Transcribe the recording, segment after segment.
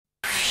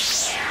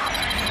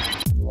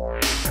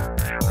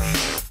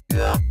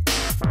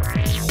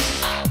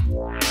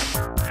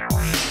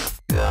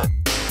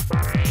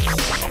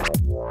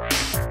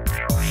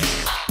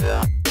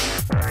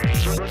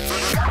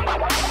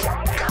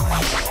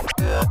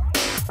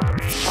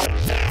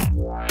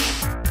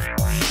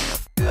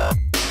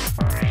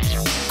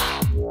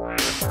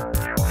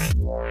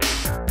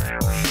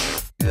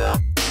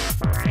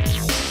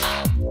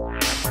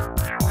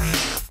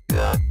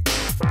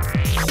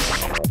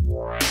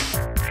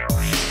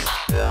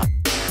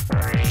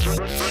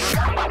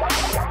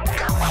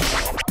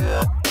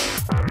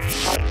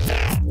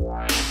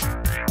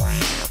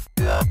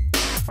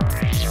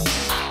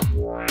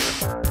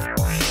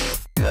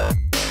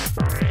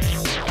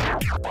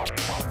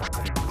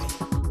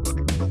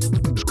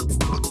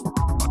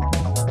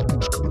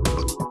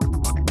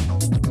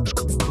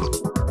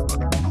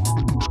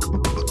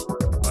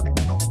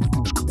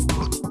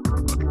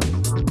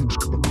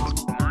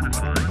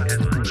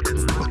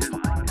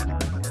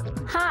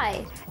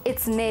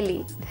It's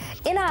Nelly.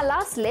 In our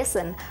last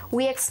lesson,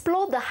 we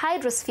explored the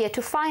hydrosphere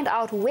to find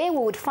out where we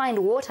would find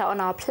water on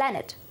our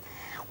planet.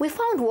 We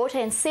found water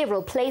in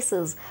several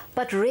places,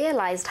 but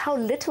realized how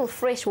little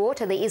fresh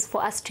water there is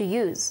for us to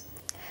use.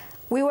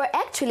 We were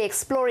actually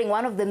exploring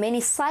one of the many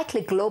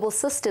cyclic global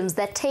systems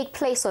that take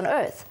place on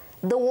Earth,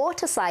 the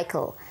water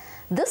cycle.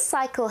 This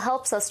cycle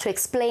helps us to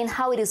explain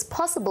how it is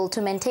possible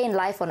to maintain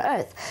life on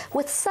Earth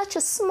with such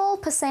a small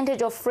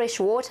percentage of fresh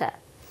water.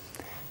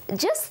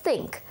 Just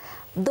think,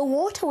 the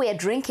water we are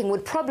drinking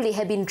would probably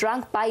have been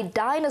drunk by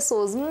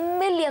dinosaurs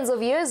millions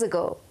of years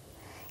ago.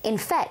 In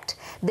fact,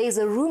 there's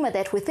a rumor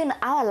that within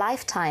our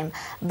lifetime,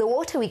 the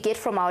water we get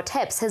from our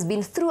taps has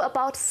been through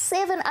about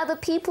 7 other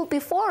people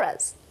before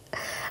us.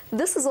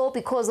 This is all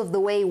because of the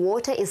way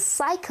water is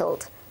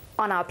cycled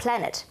on our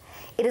planet.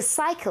 It is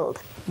cycled,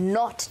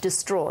 not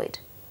destroyed.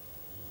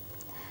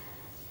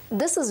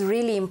 This is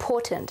really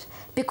important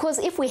because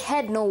if we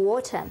had no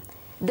water,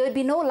 there would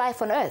be no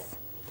life on Earth.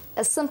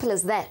 As simple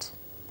as that.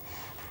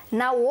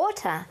 Now,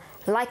 water,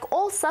 like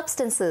all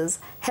substances,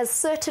 has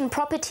certain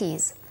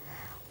properties.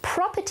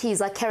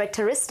 Properties are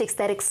characteristics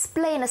that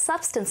explain a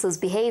substance's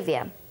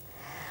behavior.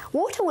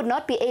 Water would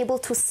not be able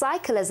to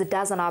cycle as it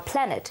does on our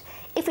planet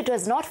if it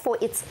was not for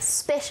its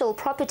special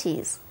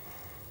properties.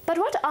 But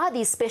what are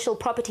these special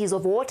properties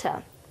of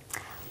water?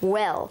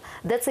 Well,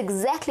 that's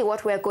exactly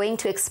what we're going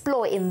to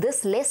explore in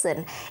this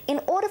lesson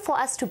in order for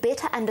us to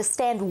better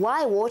understand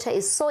why water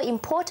is so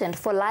important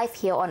for life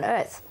here on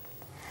Earth.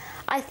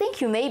 I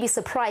think you may be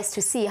surprised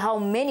to see how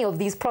many of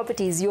these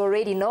properties you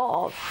already know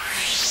of.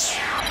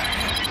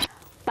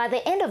 By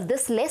the end of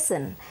this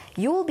lesson,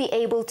 you will be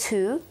able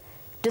to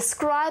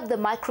describe the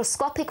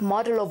microscopic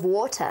model of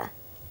water,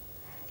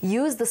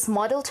 use this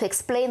model to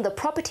explain the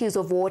properties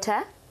of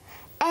water,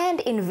 and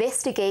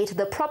investigate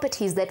the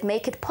properties that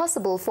make it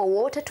possible for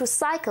water to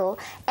cycle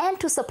and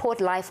to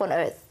support life on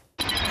Earth.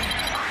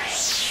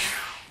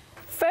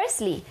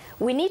 Firstly,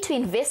 we need to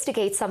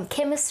investigate some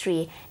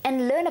chemistry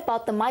and learn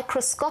about the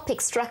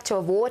microscopic structure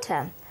of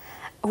water.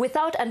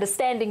 Without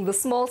understanding the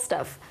small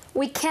stuff,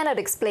 we cannot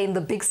explain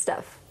the big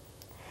stuff.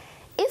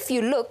 If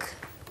you look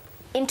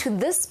into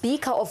this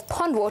beaker of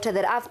pond water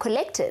that I've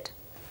collected,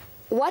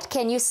 what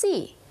can you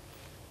see?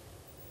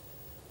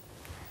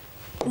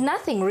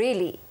 Nothing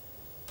really.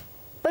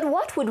 But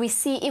what would we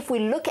see if we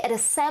look at a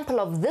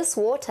sample of this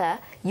water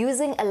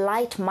using a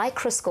light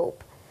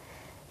microscope?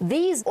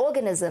 These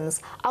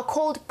organisms are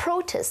called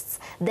protists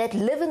that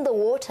live in the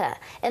water,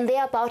 and they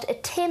are about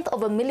 1/10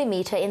 of a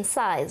millimeter in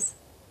size.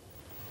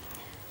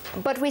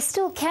 But we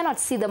still cannot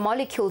see the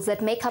molecules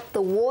that make up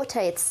the water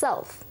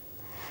itself.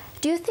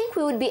 Do you think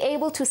we would be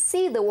able to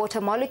see the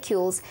water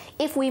molecules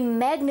if we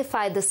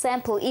magnified the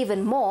sample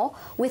even more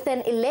with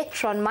an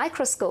electron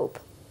microscope?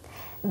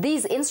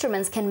 These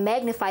instruments can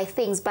magnify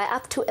things by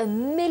up to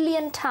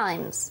 1,000,000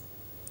 times.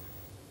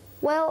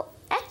 Well,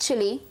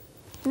 actually,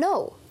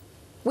 no,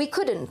 we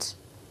couldn't.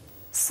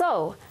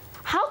 So,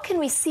 how can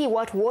we see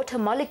what water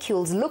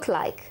molecules look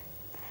like?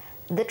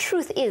 The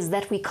truth is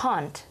that we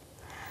can't.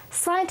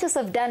 Scientists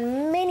have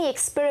done many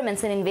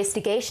experiments and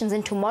investigations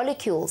into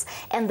molecules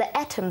and the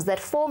atoms that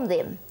form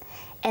them.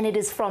 And it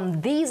is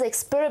from these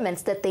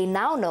experiments that they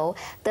now know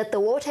that the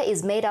water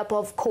is made up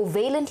of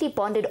covalently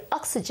bonded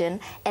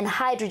oxygen and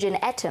hydrogen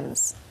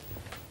atoms.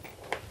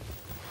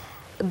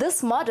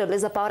 This model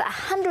is about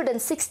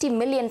 160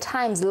 million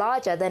times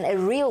larger than a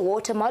real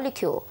water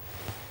molecule.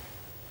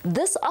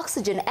 This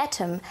oxygen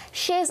atom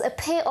shares a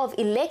pair of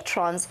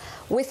electrons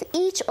with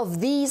each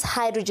of these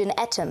hydrogen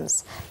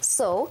atoms.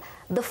 So,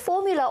 the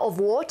formula of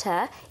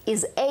water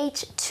is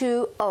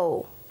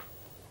H2O.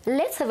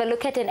 Let's have a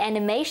look at an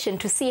animation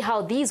to see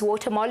how these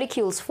water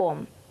molecules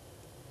form.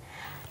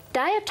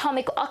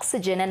 Diatomic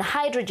oxygen and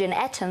hydrogen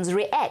atoms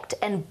react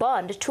and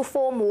bond to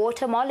form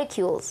water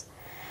molecules.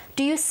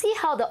 Do you see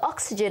how the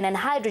oxygen and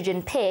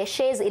hydrogen pair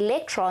shares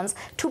electrons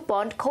to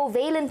bond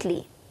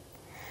covalently?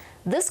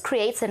 This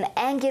creates an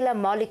angular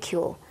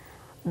molecule.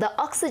 The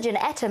oxygen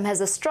atom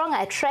has a stronger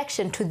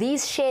attraction to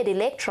these shared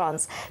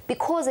electrons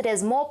because it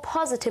has more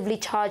positively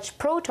charged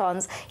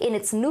protons in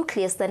its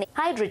nucleus than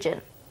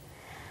hydrogen.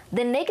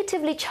 The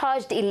negatively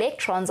charged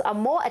electrons are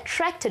more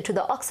attracted to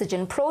the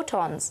oxygen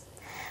protons.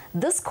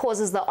 This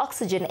causes the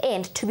oxygen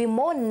end to be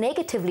more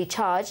negatively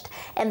charged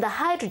and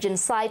the hydrogen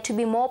side to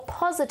be more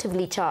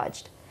positively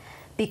charged.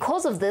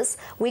 Because of this,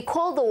 we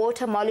call the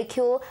water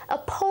molecule a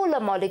polar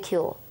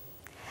molecule.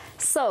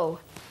 So,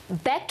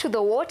 back to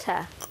the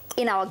water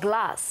in our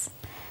glass.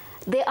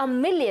 There are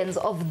millions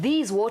of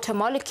these water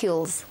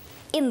molecules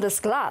in this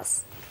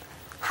glass.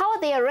 How are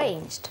they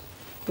arranged?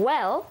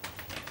 Well,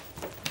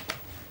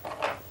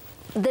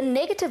 the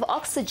negative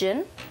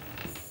oxygen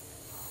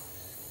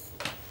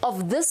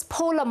of this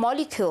polar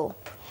molecule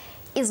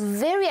is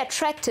very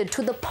attracted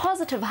to the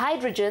positive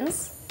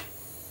hydrogens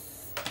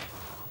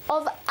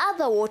of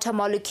other water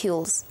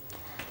molecules.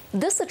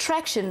 This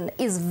attraction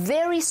is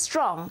very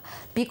strong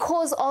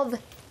because of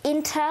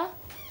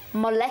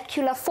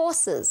intermolecular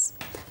forces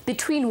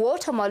between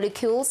water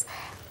molecules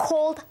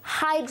called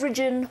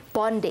hydrogen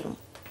bonding.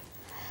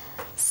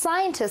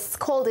 Scientists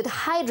called it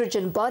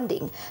hydrogen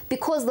bonding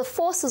because the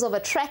forces of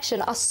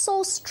attraction are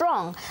so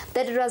strong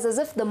that it was as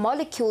if the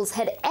molecules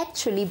had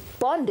actually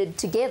bonded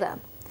together.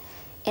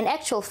 In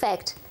actual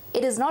fact,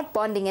 it is not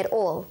bonding at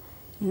all.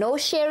 No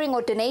sharing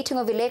or donating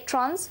of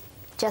electrons,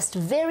 just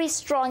very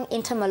strong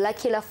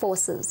intermolecular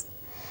forces.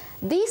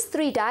 These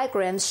three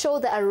diagrams show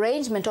the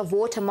arrangement of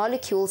water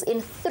molecules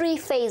in three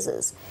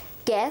phases: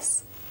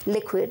 gas,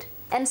 liquid,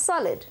 and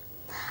solid.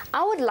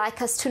 I would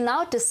like us to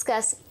now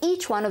discuss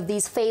each one of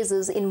these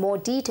phases in more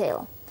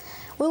detail.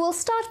 We will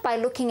start by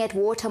looking at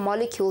water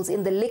molecules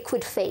in the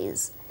liquid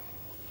phase.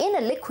 In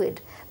a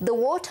liquid, the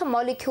water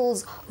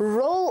molecules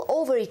roll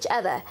over each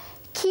other,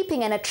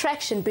 keeping an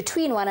attraction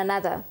between one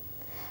another.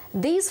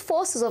 These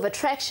forces of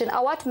attraction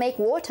are what make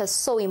water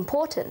so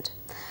important.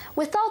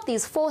 Without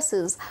these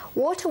forces,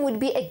 water would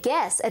be a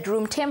gas at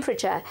room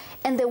temperature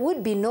and there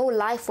would be no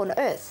life on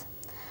Earth.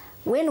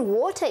 When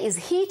water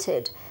is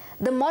heated,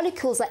 the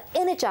molecules are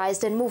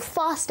energized and move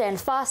faster and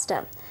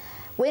faster.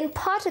 When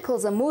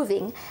particles are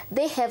moving,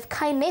 they have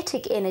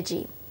kinetic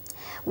energy.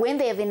 When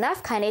they have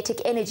enough kinetic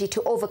energy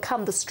to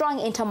overcome the strong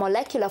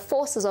intermolecular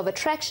forces of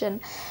attraction,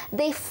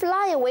 they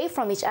fly away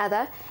from each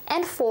other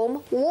and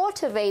form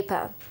water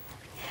vapor.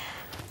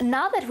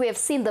 Now that we have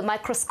seen the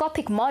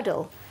microscopic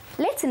model,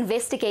 let's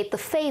investigate the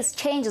phase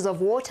changes of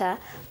water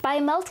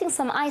by melting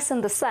some ice in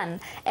the sun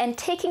and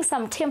taking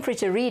some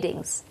temperature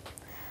readings.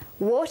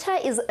 Water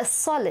is a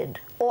solid,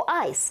 or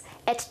ice,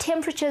 at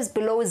temperatures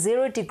below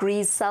 0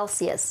 degrees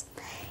Celsius.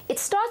 It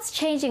starts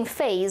changing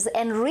phase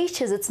and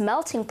reaches its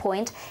melting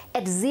point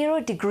at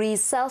 0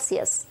 degrees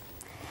Celsius.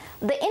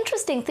 The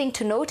interesting thing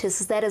to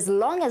notice is that as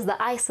long as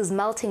the ice is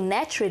melting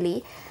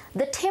naturally,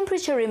 the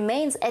temperature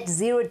remains at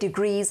 0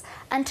 degrees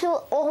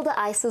until all the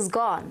ice is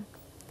gone.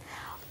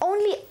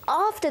 Only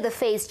after the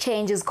phase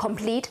change is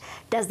complete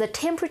does the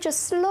temperature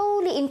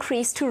slowly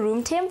increase to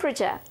room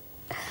temperature.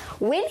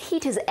 When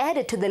heat is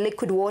added to the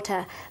liquid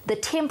water, the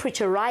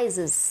temperature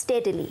rises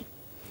steadily.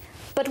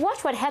 But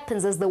what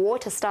happens as the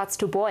water starts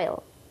to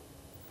boil?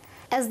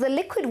 As the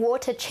liquid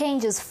water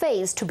changes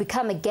phase to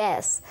become a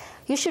gas,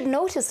 you should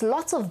notice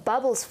lots of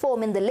bubbles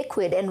form in the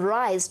liquid and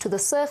rise to the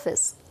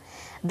surface.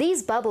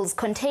 These bubbles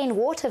contain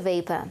water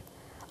vapor.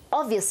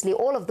 Obviously,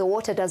 all of the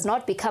water does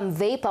not become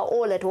vapor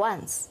all at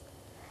once.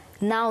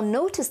 Now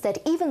notice that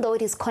even though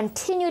it is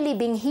continually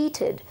being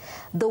heated,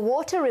 the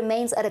water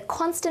remains at a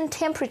constant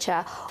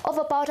temperature of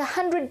about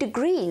 100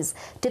 degrees,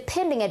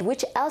 depending at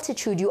which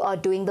altitude you are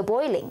doing the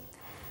boiling.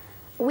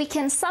 We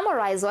can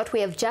summarize what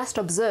we have just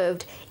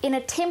observed in a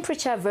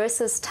temperature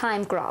versus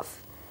time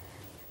graph.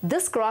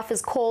 This graph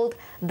is called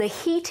the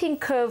heating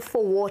curve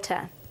for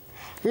water.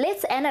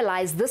 Let's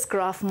analyze this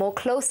graph more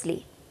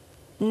closely.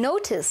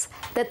 Notice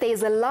that there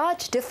is a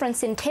large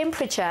difference in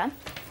temperature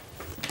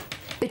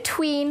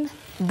between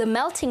the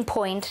melting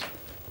point,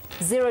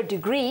 0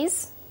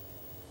 degrees,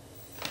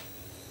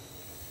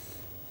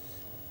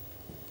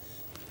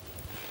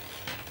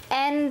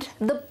 and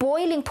the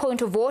boiling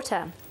point of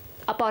water,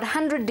 about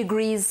 100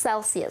 degrees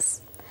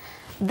Celsius.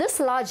 This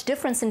large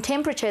difference in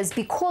temperature is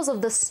because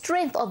of the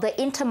strength of the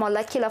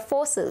intermolecular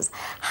forces,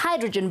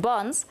 hydrogen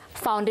bonds,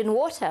 found in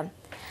water.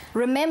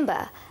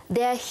 Remember,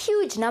 there are a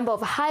huge number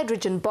of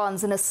hydrogen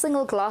bonds in a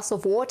single glass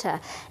of water,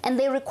 and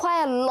they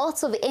require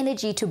lots of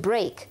energy to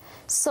break.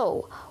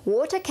 So,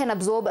 water can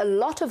absorb a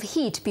lot of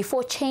heat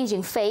before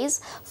changing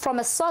phase from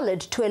a solid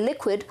to a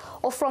liquid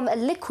or from a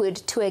liquid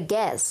to a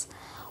gas.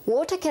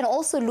 Water can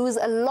also lose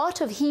a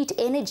lot of heat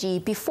energy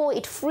before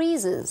it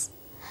freezes.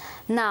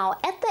 Now,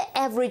 at the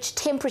average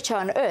temperature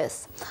on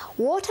Earth,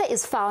 water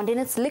is found in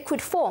its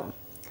liquid form.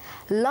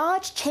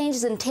 Large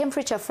changes in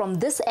temperature from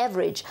this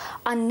average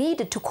are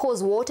needed to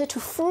cause water to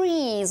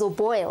freeze or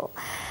boil.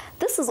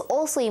 This is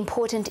also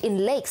important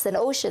in lakes and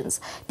oceans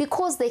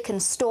because they can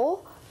store,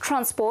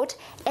 transport,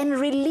 and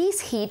release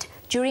heat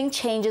during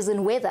changes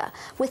in weather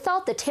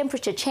without the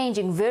temperature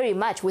changing very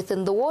much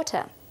within the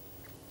water.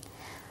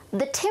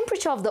 The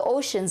temperature of the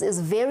oceans is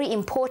very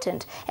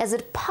important as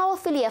it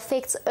powerfully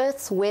affects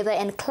Earth's weather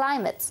and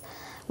climates.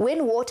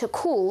 When water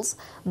cools,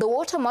 the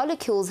water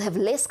molecules have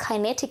less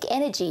kinetic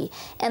energy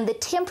and the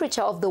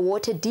temperature of the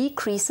water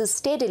decreases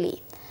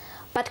steadily.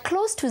 But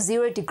close to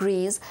 0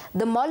 degrees,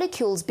 the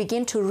molecules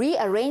begin to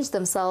rearrange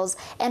themselves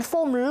and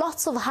form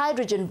lots of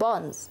hydrogen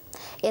bonds.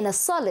 In a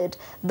solid,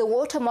 the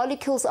water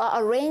molecules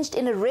are arranged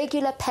in a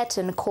regular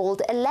pattern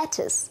called a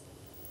lattice.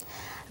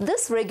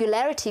 This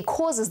regularity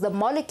causes the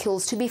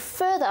molecules to be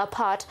further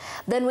apart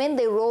than when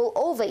they roll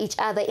over each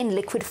other in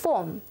liquid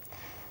form.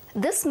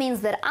 This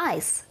means that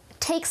ice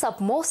takes up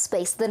more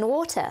space than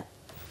water.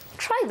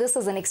 Try this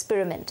as an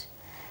experiment.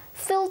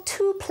 Fill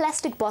 2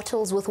 plastic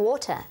bottles with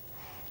water.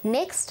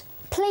 Next,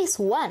 place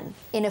one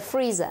in a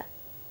freezer.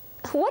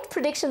 What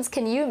predictions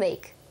can you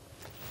make?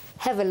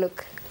 Have a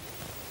look.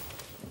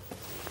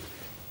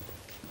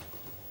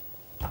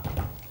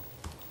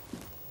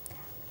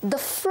 The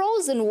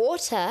frozen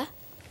water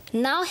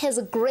now has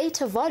a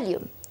greater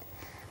volume.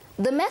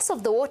 The mass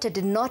of the water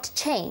did not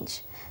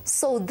change,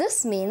 so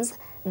this means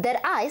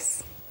that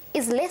ice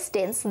is less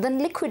dense than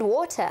liquid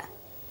water.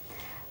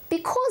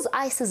 Because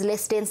ice is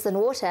less dense than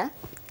water,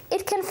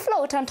 it can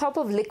float on top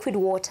of liquid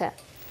water.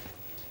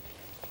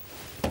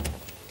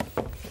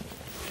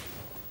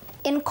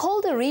 In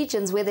colder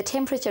regions where the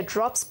temperature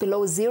drops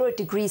below 0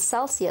 degrees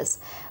Celsius,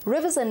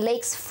 rivers and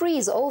lakes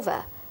freeze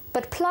over,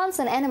 but plants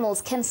and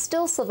animals can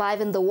still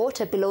survive in the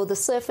water below the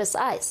surface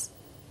ice.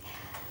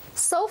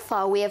 So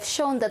far, we have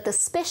shown that the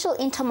special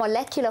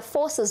intermolecular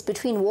forces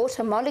between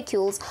water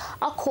molecules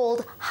are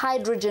called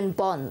hydrogen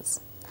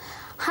bonds.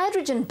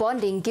 Hydrogen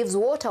bonding gives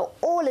water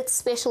all its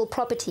special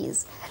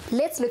properties.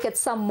 Let's look at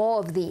some more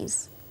of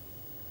these.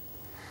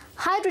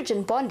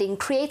 Hydrogen bonding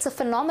creates a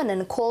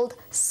phenomenon called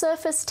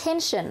surface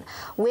tension,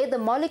 where the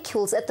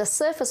molecules at the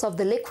surface of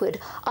the liquid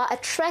are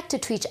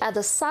attracted to each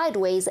other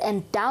sideways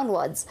and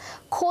downwards,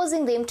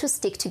 causing them to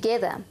stick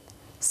together.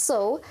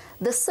 So,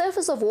 the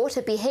surface of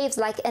water behaves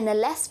like an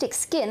elastic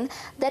skin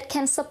that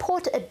can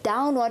support a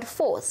downward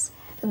force.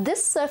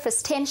 This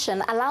surface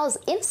tension allows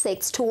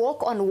insects to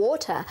walk on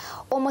water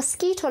or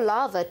mosquito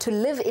larvae to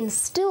live in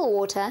still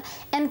water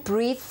and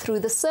breathe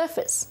through the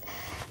surface.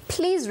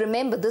 Please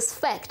remember this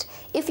fact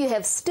if you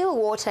have still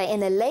water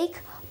in a lake,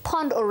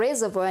 pond or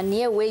reservoir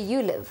near where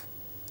you live.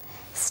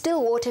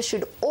 Still water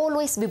should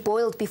always be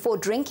boiled before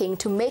drinking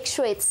to make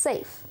sure it's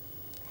safe.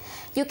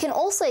 You can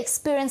also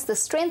experience the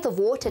strength of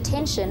water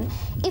tension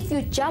if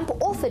you jump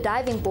off a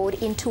diving board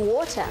into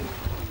water.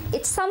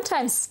 It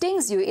sometimes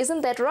stings you,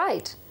 isn't that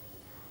right?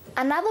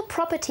 Another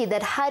property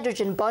that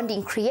hydrogen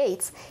bonding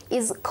creates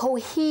is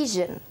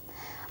cohesion.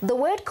 The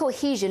word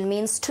cohesion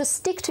means to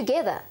stick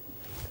together.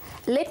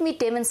 Let me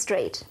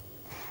demonstrate.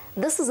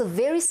 This is a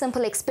very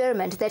simple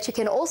experiment that you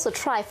can also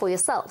try for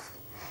yourself.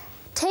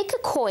 Take a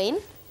coin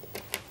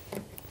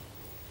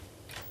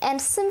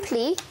and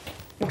simply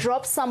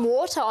drop some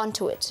water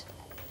onto it.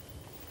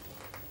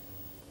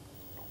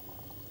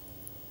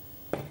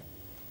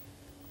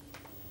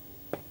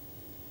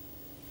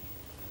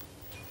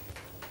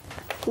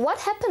 What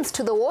happens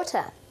to the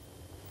water?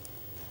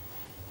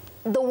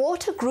 The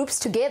water groups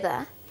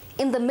together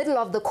in the middle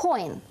of the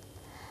coin.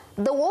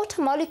 The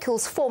water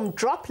molecules form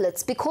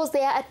droplets because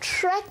they are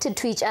attracted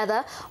to each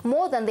other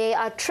more than they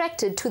are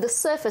attracted to the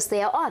surface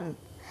they are on.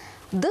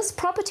 This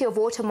property of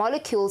water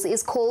molecules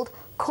is called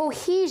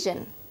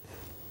cohesion.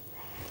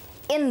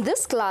 In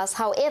this glass,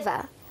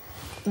 however,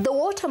 the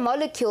water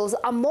molecules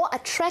are more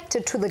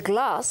attracted to the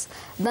glass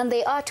than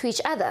they are to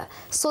each other,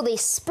 so they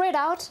spread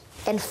out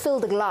and fill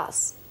the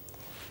glass.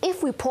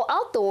 If we pour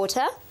out the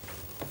water,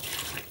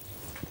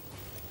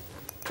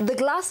 the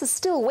glass is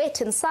still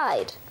wet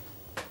inside.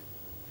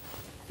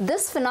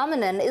 This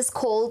phenomenon is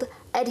called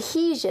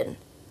adhesion.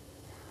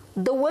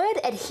 The word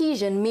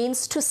adhesion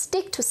means to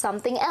stick to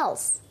something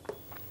else.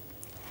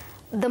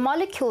 The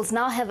molecules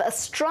now have a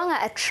stronger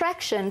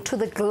attraction to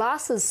the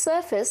glass's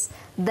surface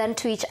than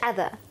to each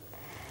other.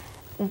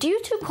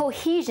 Due to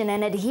cohesion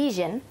and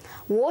adhesion,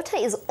 water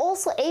is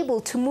also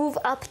able to move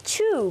up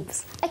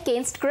tubes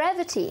against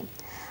gravity.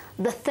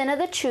 The thinner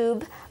the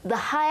tube, the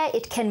higher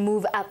it can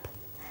move up.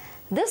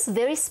 This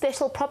very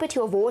special property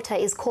of water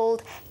is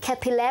called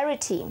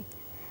capillarity.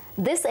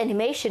 This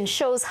animation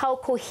shows how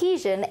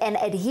cohesion and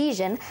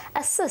adhesion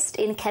assist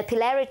in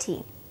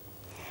capillarity.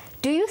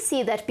 Do you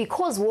see that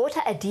because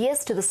water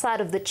adheres to the side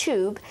of the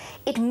tube,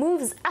 it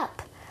moves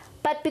up,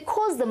 but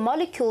because the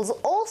molecules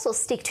also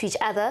stick to each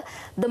other,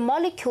 the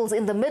molecules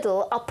in the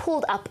middle are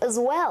pulled up as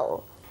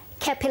well.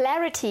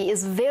 Capillarity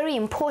is very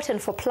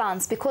important for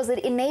plants because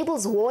it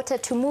enables water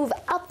to move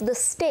up the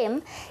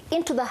stem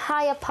into the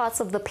higher parts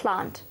of the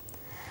plant.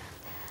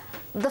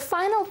 The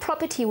final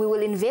property we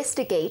will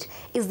investigate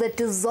is the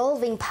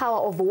dissolving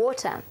power of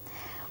water.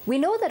 We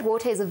know that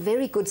water is a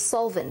very good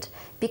solvent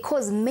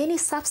because many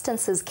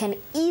substances can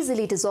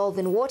easily dissolve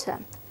in water.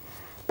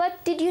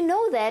 But did you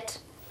know that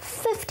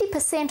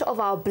 50%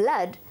 of our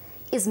blood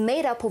is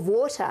made up of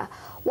water,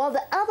 while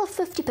the other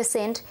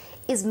 50%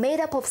 is made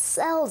up of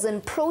cells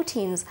and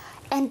proteins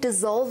and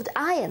dissolved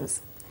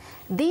ions?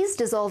 These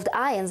dissolved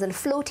ions and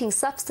floating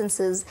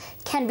substances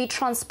can be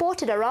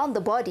transported around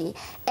the body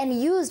and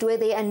used where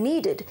they are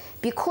needed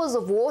because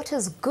of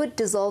water's good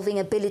dissolving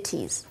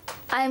abilities.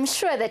 I am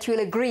sure that you'll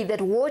agree that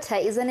water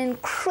is an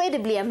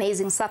incredibly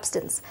amazing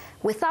substance.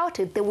 Without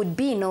it, there would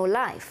be no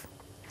life.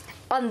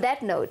 On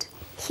that note,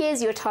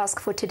 here's your task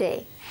for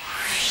today.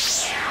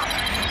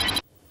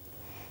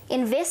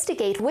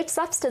 Investigate which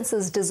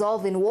substances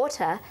dissolve in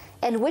water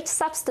and which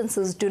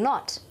substances do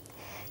not.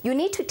 You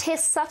need to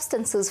test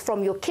substances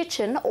from your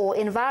kitchen or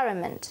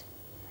environment.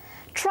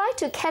 Try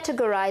to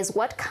categorize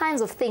what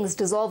kinds of things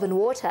dissolve in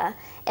water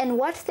and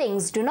what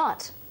things do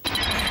not.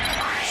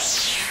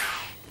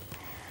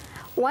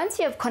 Once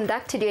you have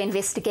conducted your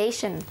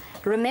investigation,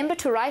 remember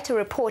to write a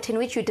report in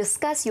which you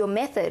discuss your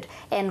method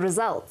and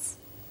results.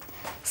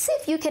 See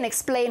if you can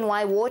explain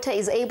why water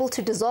is able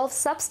to dissolve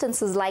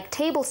substances like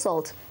table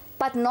salt,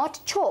 but not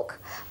chalk,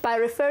 by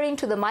referring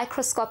to the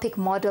microscopic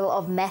model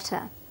of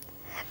matter.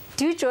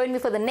 Do join me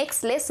for the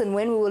next lesson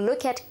when we will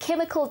look at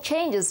chemical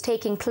changes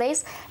taking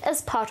place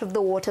as part of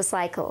the water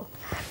cycle.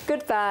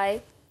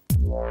 Goodbye.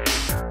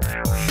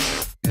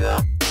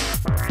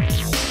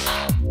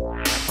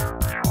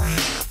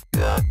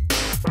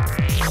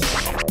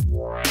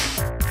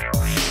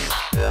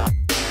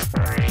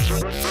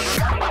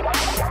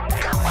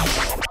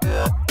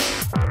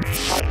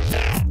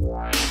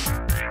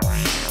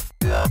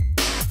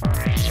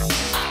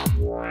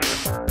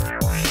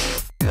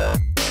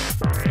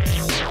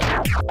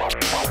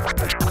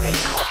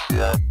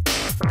 good.